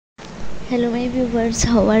Hello my viewers,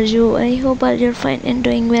 how are you? I hope all you're fine and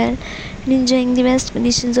doing well and enjoying the best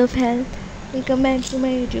conditions of health. Welcome back to my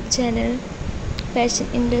YouTube channel, Fashion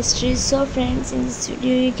Industries. So friends, in this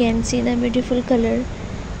video you can see the beautiful color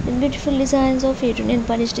and beautiful designs of 8 nail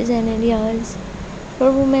polish design areas for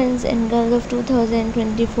women and girls of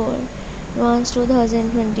 2024 advanced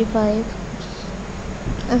 2025.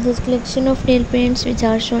 And this collection of nail paints which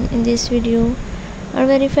are shown in this video are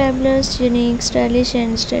very fabulous, unique, stylish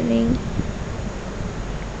and stunning.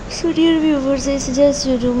 So dear viewers, I suggest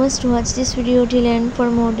you to must watch this video till end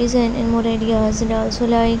for more design and more ideas, and also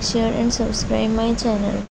like, share and subscribe my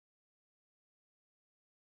channel.